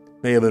know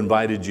may have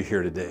invited you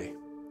here today,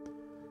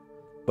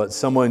 but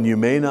someone you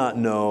may not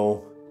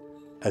know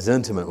as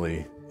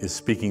intimately is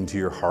speaking to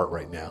your heart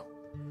right now.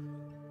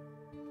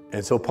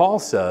 And so Paul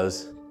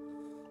says,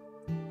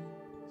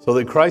 so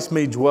that Christ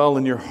may dwell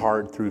in your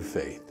heart through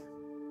faith.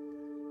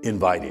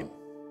 Invite him.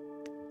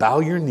 Bow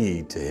your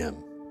knee to him.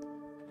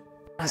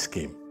 Ask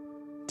him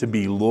to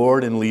be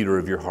Lord and leader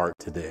of your heart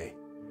today.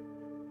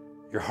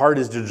 Your heart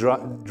is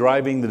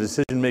driving the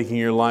decision-making in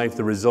your life.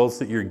 The results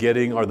that you're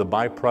getting are the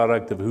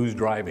byproduct of who's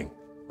driving,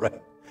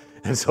 right?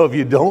 And so if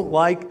you don't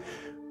like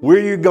where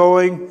you're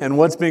going and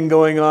what's been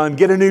going on,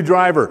 get a new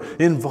driver.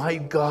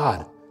 Invite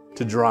God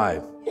to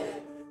drive.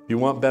 If you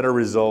want better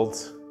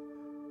results,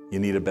 you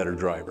need a better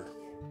driver.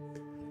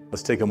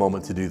 Let's take a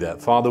moment to do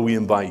that. Father, we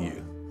invite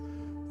you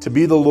to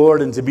be the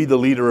Lord and to be the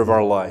leader of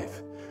our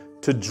life,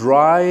 to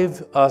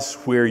drive us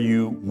where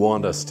you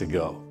want us to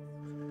go.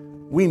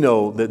 We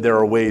know that there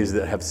are ways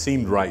that have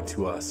seemed right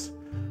to us,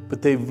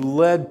 but they've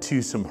led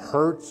to some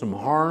hurt, some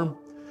harm,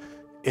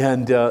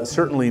 and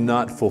certainly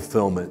not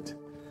fulfillment.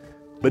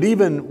 But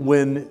even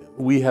when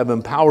we have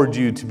empowered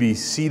you to be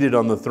seated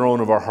on the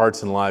throne of our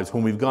hearts and lives,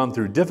 when we've gone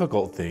through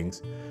difficult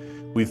things,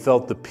 we've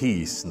felt the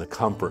peace and the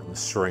comfort and the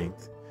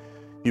strength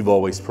you've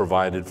always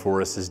provided for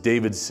us. As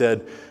David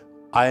said,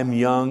 I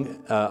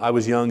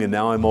was young and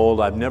now I'm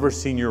old. I've never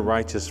seen your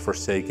righteous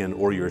forsaken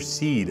or your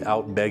seed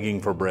out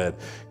begging for bread.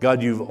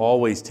 God, you've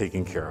always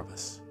taken care of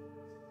us.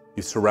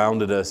 You've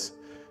surrounded us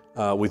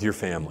with your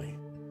family,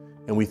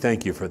 and we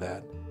thank you for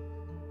that.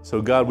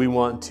 So God, we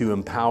want to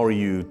empower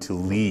you to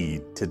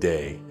lead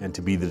today and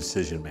to be the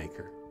decision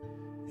maker.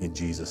 In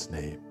Jesus'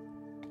 name.